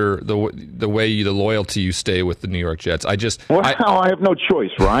the way the loyalty you stay with the New York Jets. I have no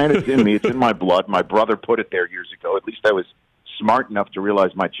choice, Ryan. It's in me. It's in my blood. My brother put it there years ago. At least I was smart enough to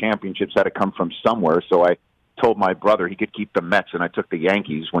realize my championships had to come from somewhere. So I told my brother he could keep the Mets, and I took the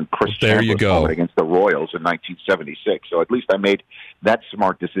Yankees when Chris Chandler played against the Royals in 1976. So at least I made that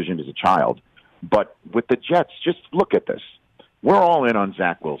smart decision as a child. But with the Jets, just look at this. We're all in on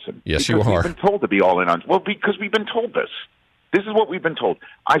Zach Wilson. Yes, you are. We've been told to be all in on. Well, because we've been told this. This is what we've been told.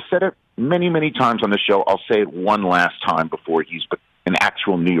 I've said it many, many times on the show. I'll say it one last time before he's an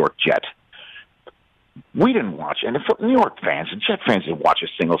actual New York Jet. We didn't watch, and if New York fans and Jet fans didn't watch a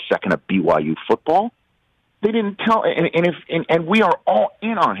single second of BYU football. They didn't tell, and we are all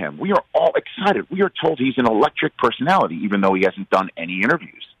in on him. We are all excited. We are told he's an electric personality, even though he hasn't done any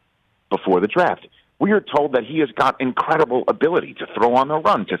interviews before the draft. We are told that he has got incredible ability to throw on the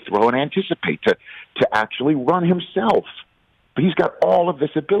run, to throw and anticipate, to actually run himself. But he's got all of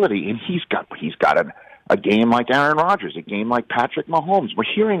this ability, and he's got a game like Aaron Rodgers, a game like Patrick Mahomes. We're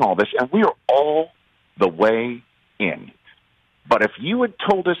hearing all this, and we are all the way in. But if you had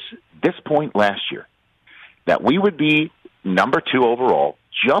told us this point last year, that we would be number 2 overall,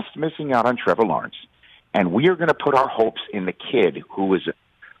 just missing out on Trevor Lawrence, and we are going to put our hopes in the kid who is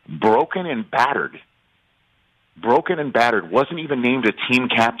broken and battered, wasn't even named a team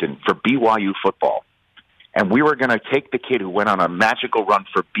captain for BYU football, and we were going to take the kid who went on a magical run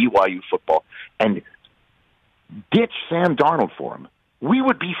for BYU football and ditch Sam Darnold for him, we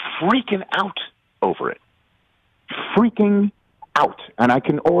would be freaking out over it. Freaking out. And I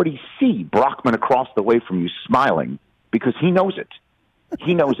can already see Brockman across the way from you smiling because he knows it.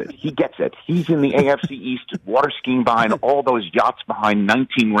 He knows it. He gets it. He's in the AFC East, water skiing behind all those yachts behind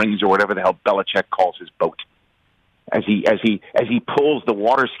 19 rings or whatever the hell Belichick calls his boat. As he pulls the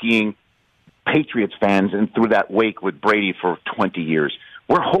water skiing Patriots fans in through that wake with Brady for 20 years.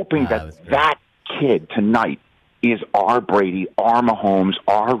 We're hoping that kid tonight is our Brady, our Mahomes,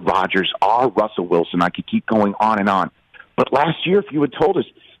 our Rodgers, our Russell Wilson. I could keep going on and on. But last year, if you had told us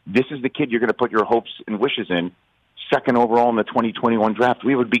this is the kid you're going to put your hopes and wishes in, 2nd overall in the 2021 draft,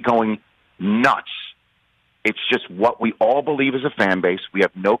 we would be going nuts. It's just what we all believe as a fan base. We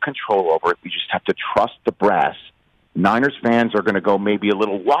have no control over it. We just have to trust the brass. Niners fans are going to go maybe a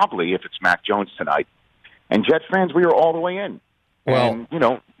little wobbly if it's Mac Jones tonight. And Jets fans, we are all the way in. Well,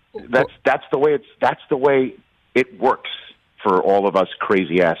 and, that's the way it works for all of us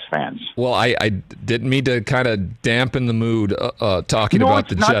crazy-ass fans. Well, I didn't mean to kind of dampen the mood talking about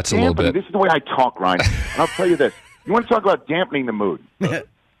the Jets a little bit. This is the way I talk, Ryan. And I'll tell you this. You want to talk about dampening the mood?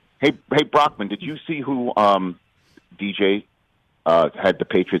 Hey, Brockman, did you see who DJ had the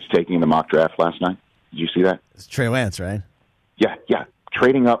Patriots taking in the mock draft last night? Did you see that? It's Trey Lance, right? Yeah.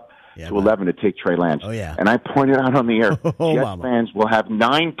 Trading up to 11 to take Trey Lance. Oh, yeah. And I pointed out on the air, Jets fans will have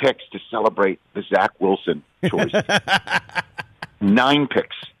 9 picks to celebrate the Zach Wilson choice. 9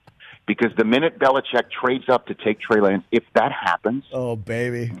 picks. Because the minute Belichick trades up to take Trey Lance, if that happens, oh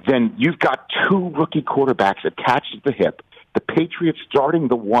baby, then you've got 2 rookie quarterbacks attached at the hip. The Patriots starting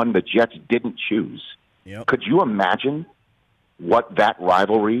the one the Jets didn't choose. Yep. Could you imagine what that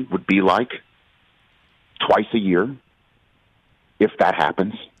rivalry would be like twice a year if that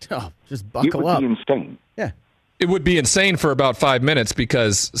happens? Oh, just buckle up. It would be insane. Yeah. It would be insane for about 5 minutes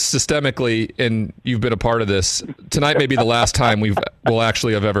because systemically, and you've been a part of this, tonight may be the last time we'll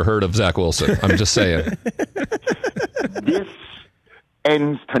actually have ever heard of Zach Wilson. I'm just saying. This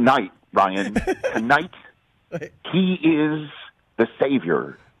ends tonight, Ryan. Tonight, he is the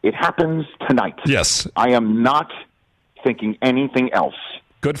savior. It happens tonight. Yes. I am not thinking anything else.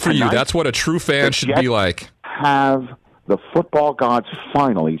 Good for you. That's what a true fan should be like. Have the football gods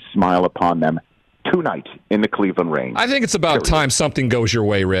finally smile upon them tonight in the Cleveland Rain. I think it's about time something goes your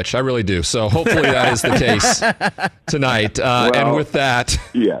way, Rich. I really do. So hopefully that is the case tonight. And with that,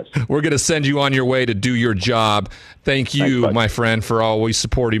 yes, we're going to send you on your way to do your job. Thank you, my friend, for always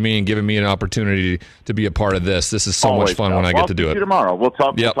supporting me and giving me an opportunity to be a part of this. This is so much fun when I get to do it. See you tomorrow. We'll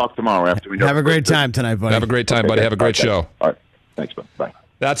talk tomorrow after we have a great time tonight, buddy. Have a great time, buddy. Have a great show. All right. Thanks, bud. Bye.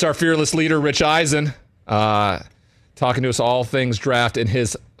 That's our fearless leader, Rich Eisen, talking to us all things draft and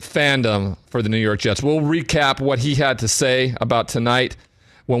his fandom for the New York Jets. We'll recap what he had to say about tonight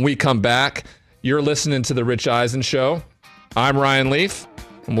when we come back. You're listening to The Rich Eisen Show. I'm Ryan Leaf,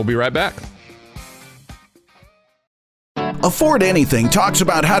 and we'll be right back. Afford Anything talks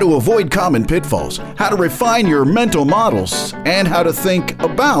about how to avoid common pitfalls, how to refine your mental models, and how to think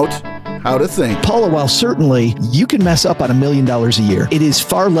about how to think. Paula, while certainly you can mess up on $1 million a year, it is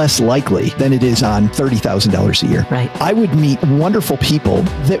far less likely than it is on $30,000 a year. Right. I would meet wonderful people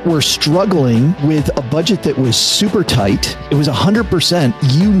that were struggling with a budget that was super tight. It was 100%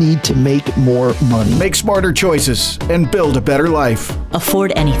 you need to make more money. Make smarter choices and build a better life.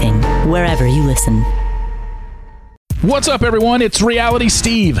 Afford Anything, wherever you listen. What's up, everyone? It's Reality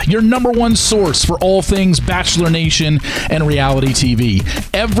Steve, your #1 source for all things Bachelor Nation and reality TV.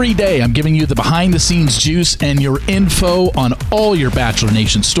 Every day, I'm giving you the behind-the-scenes juice and your info on all your Bachelor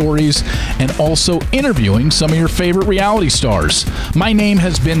Nation stories, and also interviewing some of your favorite reality stars. My name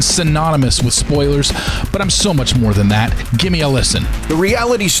has been synonymous with spoilers, but I'm so much more than that. Give me a listen. The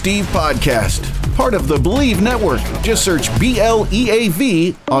Reality Steve Podcast, part of the Believe Network. Just search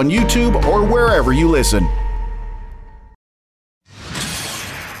BLEAV on YouTube or wherever you listen.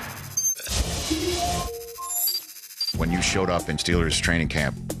 When you showed up in Steelers training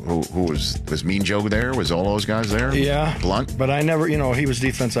camp, who was Mean Joe there? Was all those guys there? Yeah. Blunt? But I never, he was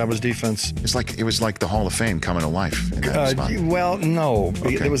defense, I was defense. It was like the Hall of Fame coming to life in that spot. Well, no.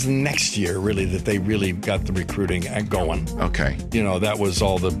 Okay. It was the next year, really, that they really got the recruiting going. Okay. That was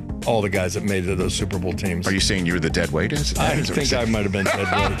all the guys that made it to those Super Bowl teams. Are you saying you were the dead weight? I think I might have been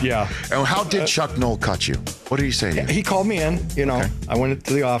dead weight, yeah. And how did Chuck Noll cut you? What did he say to you? He called me in, Okay. I went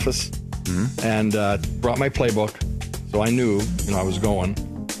to the office and brought my playbook. So I knew, I was going.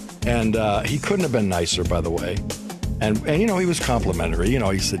 And he couldn't have been nicer, by the way. And he was complimentary.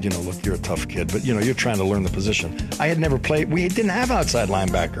 He said, look, you're a tough kid, but, you're trying to learn the position. I had never played. We didn't have outside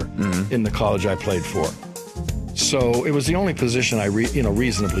linebacker in the college I played for. So it was the only position I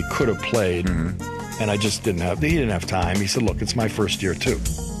reasonably could have played. And I just he didn't have time. He said, look, it's my first year, too.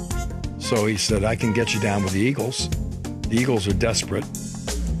 So he said, I can get you down with the Eagles. The Eagles are desperate.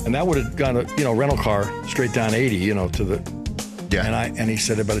 And that would have gone a rental car straight down 80, to the. Yeah. And he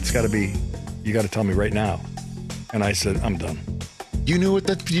said, but it's got to be, you got to tell me right now. And I said, I'm done. You knew it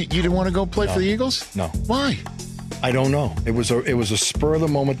that you didn't want to go play for the Eagles? No. Why? I don't know. It was a spur of the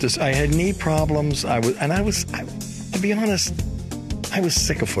moment. I had knee problems. To be honest, I was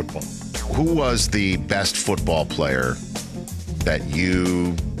sick of football. Who was the best football player that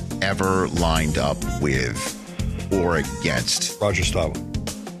you ever lined up with or against? Roger Staubach.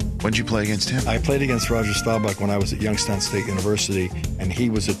 When did you play against him? I played against Roger Staubach when I was at Youngstown State University, and he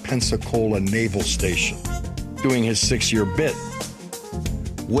was at Pensacola Naval Station doing his 6-year bit.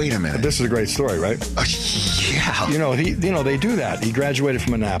 Wait a minute. This is a great story, right? Yeah. They do that. He graduated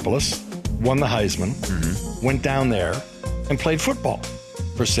from Annapolis, won the Heisman, went down there, and played football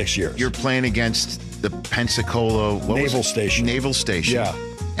for 6 years. You're playing against the Pensacola Naval Station. Naval Station. Yeah.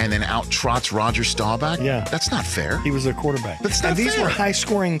 And then out trots Roger Staubach? Yeah. That's not fair. He was a quarterback. That's not These fair. were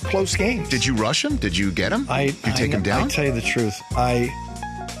high-scoring, close games. Did you rush him? Did you get him? Did you take him down? I tell you the truth. I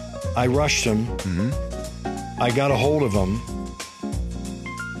rushed him. I got a hold of him.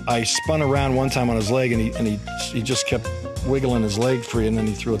 I spun around one time on his leg, and he just kept wiggling his leg free, and then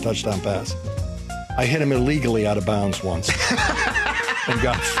he threw a touchdown pass. I hit him illegally out of bounds once and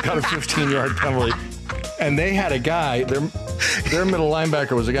got a 15-yard penalty. And they had a guy, their middle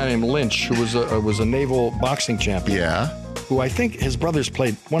linebacker was a guy named Lynch, who was a naval boxing champion. Yeah. Who I think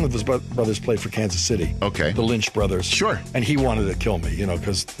one of his brothers played for Kansas City. Okay. The Lynch brothers. Sure. And he wanted to kill me,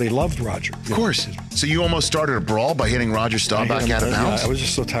 because they loved Roger. Of course. So you almost started a brawl by hitting Roger Staubach out of bounds? Yeah, I was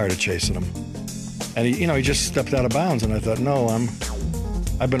just so tired of chasing him. And he just stepped out of bounds, and I thought, no,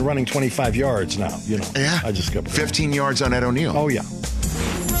 I've been running 25 yards now, Yeah. I just kept 15 yards on Ed O'Neill. Oh, yeah.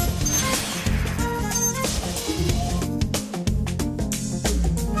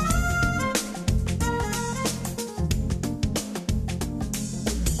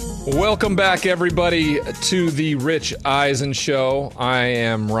 Welcome back, everybody, to the Rich Eisen Show. I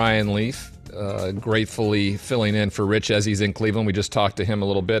am Ryan Leaf, gratefully filling in for Rich as he's in Cleveland. We just talked to him a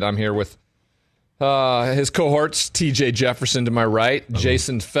little bit. I'm here with his cohorts, TJ Jefferson to my right,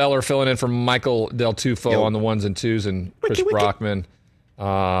 Jason Feller filling in for Michael Del Tufo on the ones and twos, and Chris Brockman.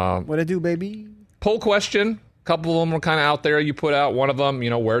 What I do, baby? Poll question. A couple of them were kind of out there. You put out one of them,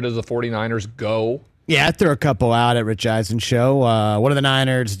 where does the 49ers go? Yeah, I threw a couple out at Rich Eisen Show. What do the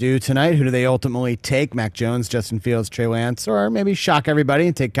Niners do tonight? Who do they ultimately take? Mac Jones, Justin Fields, Trey Lance, or maybe shock everybody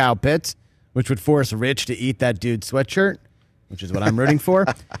and take Kyle Pitts, which would force Rich to eat that dude's sweatshirt, which is what I'm rooting for.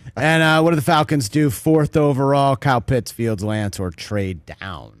 And what do the Falcons do? 4th overall, Kyle Pitts, Fields, Lance, or trade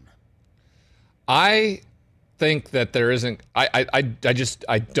down? I think that there isn't. I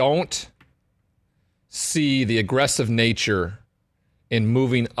don't see the aggressive nature in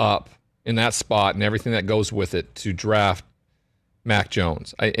moving up in that spot and everything that goes with it to draft Mac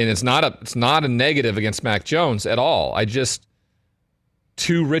Jones. And it's not a negative against Mac Jones at all.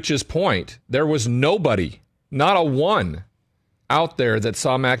 To Rich's point, there was nobody, not a one, out there that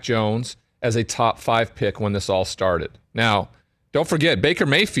saw Mac Jones as a top 5 pick when this all started. Now, don't forget, Baker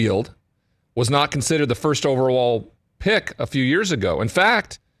Mayfield was not considered the first overall pick a few years ago. In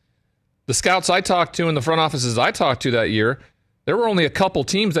fact, the scouts I talked to and the front offices I talked to that year, there were only a couple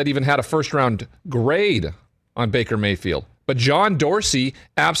teams that even had a first-round grade on Baker Mayfield. But John Dorsey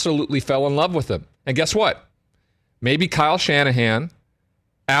absolutely fell in love with him. And guess what? Maybe Kyle Shanahan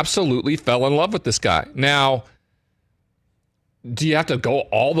absolutely fell in love with this guy. Now, do you have to go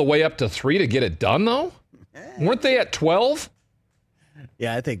all the way up to 3 to get it done, though? Weren't they at 12?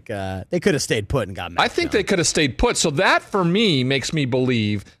 Yeah, I think they could have stayed put and got Mac I think Jones. they could have stayed put. So that, for me, makes me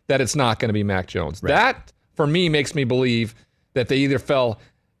believe that it's not going to be Mac Jones. Right. That, for me, makes me believe that they either fell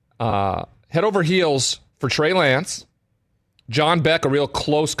head over heels for Trey Lance, John Beck, a real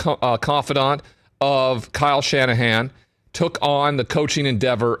close confidant of Kyle Shanahan, took on the coaching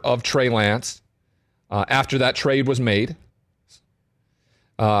endeavor of Trey Lance after that trade was made.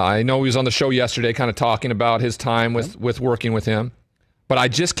 I know he was on the show yesterday kind of talking about his time with working with him. But I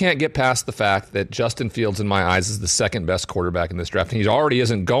just can't get past the fact that Justin Fields, in my eyes, is the second best quarterback in this draft. And he already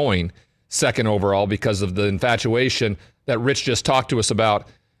isn't going second overall because of the infatuation that Rich just talked to us about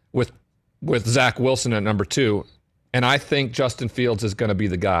with Zach Wilson at number 2. And I think Justin Fields is going to be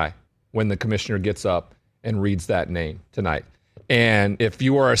the guy when the commissioner gets up and reads that name tonight. And if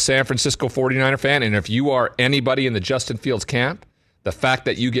you are a San Francisco 49er fan, and if you are anybody in the Justin Fields camp, the fact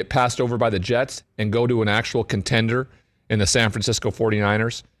that you get passed over by the Jets and go to an actual contender in the San Francisco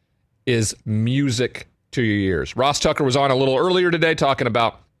 49ers is music to your ears. Ross Tucker was on a little earlier today talking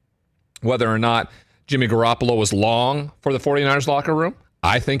about whether or not Jimmy Garoppolo was long for the 49ers locker room.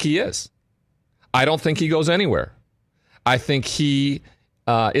 I think he is. I don't think he goes anywhere. I think he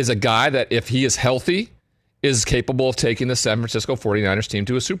is a guy that, if he is healthy, is capable of taking the San Francisco 49ers team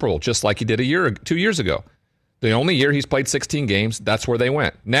to a Super Bowl, just like he did 2 years ago. The only year he's played 16 games, that's where they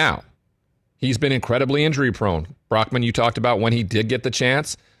went. Now, he's been incredibly injury prone. Brockman, you talked about when he did get the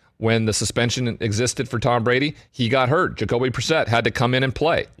chance, when the suspension existed for Tom Brady, he got hurt. Jacoby Brissett had to come in and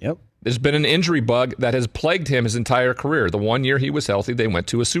play. Yep. There's been an injury bug that has plagued him his entire career. The 1 year he was healthy, they went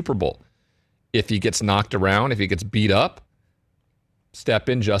to a Super Bowl. If he gets knocked around, if he gets beat up, step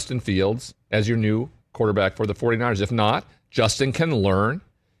in Justin Fields as your new quarterback for the 49ers. If not, Justin can learn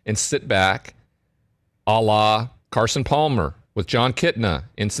and sit back a la Carson Palmer with John Kitna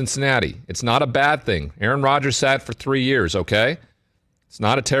in Cincinnati. It's not a bad thing. Aaron Rodgers sat for 3 years, okay? It's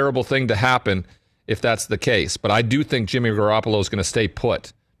not a terrible thing to happen if that's the case. But I do think Jimmy Garoppolo is going to stay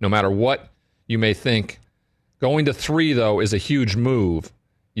put, no matter what you may think. Going to 3, though, is a huge move.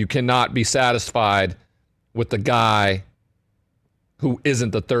 You cannot be satisfied with the guy who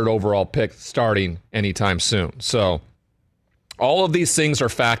isn't the 3rd overall pick starting anytime soon. So all of these things are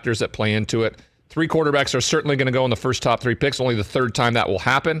factors that play into it. 3 quarterbacks are certainly going to go in the first top 3 picks, only the 3rd time that will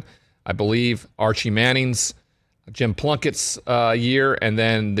happen. I believe Archie Manning's, Jim Plunkett's year, and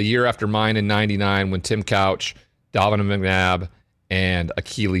then the year after mine in 99 when Tim Couch, Donovan McNabb, and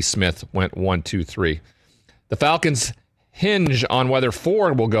Akili Smith went 1, 2, 3. The Falcons hinge on whether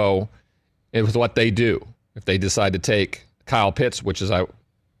 4 will go with what they do. If they decide to take Kyle Pitts, which is,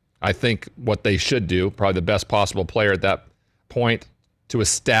 I think, what they should do, probably the best possible player at that point to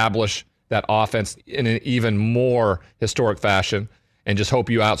establish that offense in an even more historic fashion, and just hope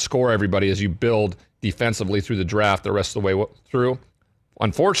you outscore everybody as you build defensively through the draft the rest of the way through.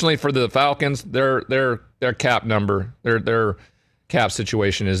 Unfortunately for the Falcons, their cap number, their cap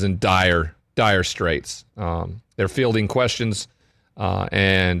situation is in dire straits. They're fielding questions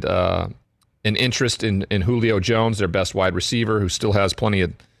and an interest in Julio Jones, their best wide receiver, who still has plenty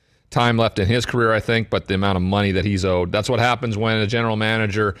of time left in his career, I think, but the amount of money that he's owed. That's what happens when a general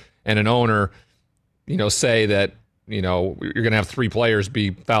manager and an owner, say that, you're going to have 3 players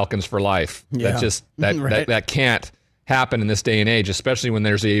be Falcons for life. Yeah. That can't happen in this day and age, especially when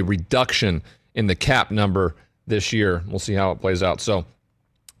there's a reduction in the cap number this year. We'll see how it plays out. So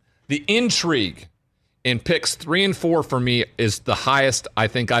the intrigue in picks 3 and 4 for me is the highest I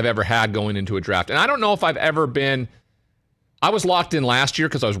think I've ever had going into a draft. And I don't know if I've ever been, I was locked in last year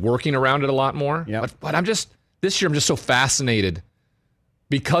because I was working around it a lot more. Yep. But this year I'm just so fascinated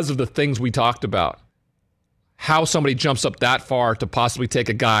because of the things we talked about. How somebody jumps up that far to possibly take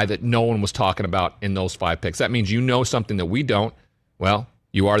a guy that no one was talking about in those 5 picks. That means you know something that we don't. Well,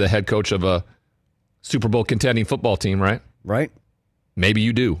 you are the head coach of a Super Bowl contending football team, right? Right. Maybe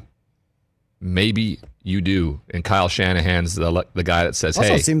you do. Maybe you do. And Kyle Shanahan's the guy that says, also,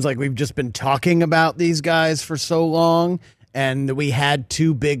 hey. It seems like we've just been talking about these guys for so long, and we had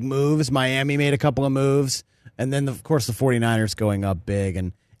 2 big moves. Miami made a couple of moves, and then, of course, the 49ers going up big.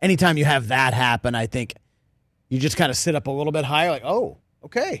 And anytime you have that happen, I think you just kind of sit up a little bit higher, like, oh,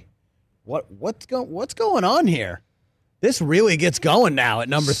 okay, what's going on here? This really gets going now at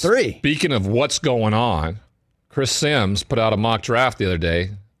number 3. Speaking of what's going on, Chris Sims put out a mock draft the other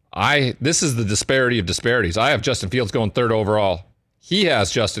day. This is the disparity of disparities. I have Justin Fields going 3rd overall. He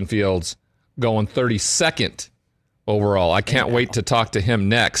has Justin Fields going 32nd overall. I can't wait to talk to him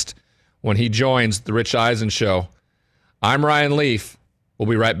next when he joins the Rich Eisen Show. I'm Ryan Leaf. We'll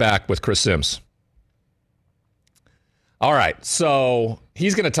be right back with Chris Sims. All right, so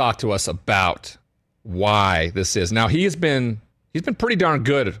he's going to talk to us about why this is. Now, he has been he's been pretty darn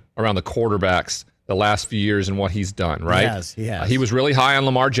good around the quarterbacks the last few years and what he's done, right? He has. He was really high on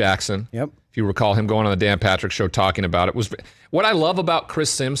Lamar Jackson. Yep. If you recall him going on the Dan Patrick Show talking about it. What I love about Chris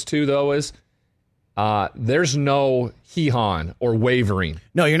Sims, too, though, is there's no hee-haw or wavering.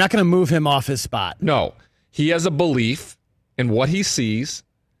 No, you're not going to move him off his spot. No. He has a belief in what he sees,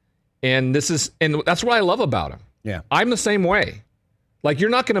 and that's what I love about him. Yeah. I'm the same way. Like, you're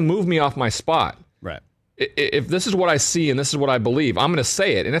not going to move me off my spot. Right. If this is what I see and this is what I believe, I'm going to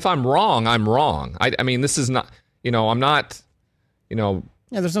say it. And if I'm wrong, I'm wrong. I mean, this is not, I'm not, Yeah,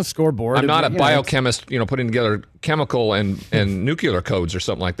 there's no scoreboard. I'm not a biochemist, putting together chemical and nuclear codes or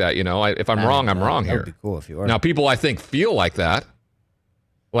something like that. If I'm wrong, I'm wrong here. That would be cool if you were. Now, people, I think, feel like that.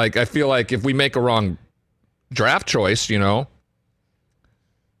 Like, I feel like if we make a wrong draft choice, who's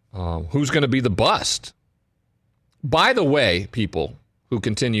going to be the bust? By the way, people who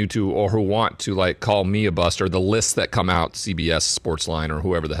continue to or who want to call me a bust, or the lists that come out, CBS, Sportsline, or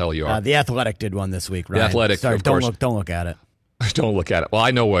whoever the hell you are. The Athletic did one this week, right? The Athletic, Sorry, of course. Don't look at it. Don't look at it. Well,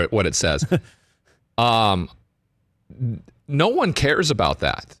 I know what it says. No one cares about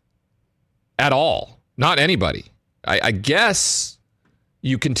that at all. Not anybody. I guess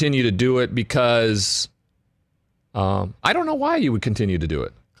you continue to do it because I don't know why you would continue to do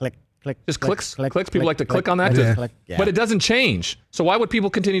it. Click. Just clicks. People like to click on that. Yeah. But it doesn't change. So why would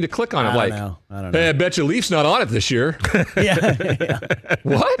people continue to click on it? I don't know. Hey, I bet you Leaf's not on it this year. Yeah.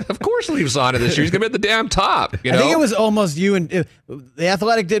 What? Of course Leaf's on it this year. He's going to be at the damn top. I think it was almost you and the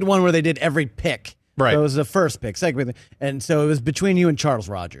Athletic did one where they did every pick. Right. So it was the first pick, second pick, and so it was between you and Charles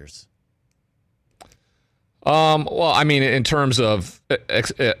Rogers. Well, I mean, in terms of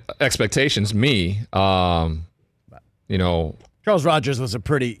expectations, Charles Rogers was a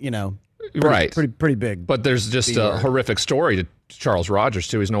pretty big. But there's just a horrific story to Charles Rogers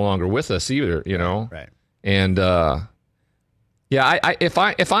too. He's no longer with us either, Right. And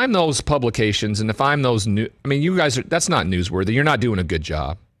if I'm those publications and if I'm those you guys that's not newsworthy. You're not doing a good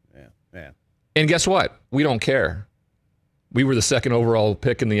job. Yeah. And guess what? We don't care. We were the second overall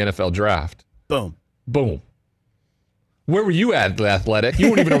pick in the NFL draft. Boom. Where were you at, Athletic?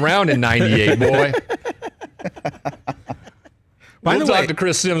 You weren't even around in '98, boy. We'll talk to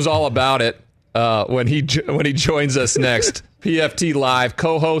Chris Sims all about it when he joins us next. PFT Live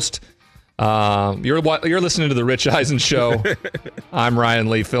co-host. You're listening to the Rich Eisen Show. I'm Ryan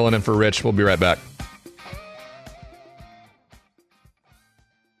Lee, filling in for Rich. We'll be right back.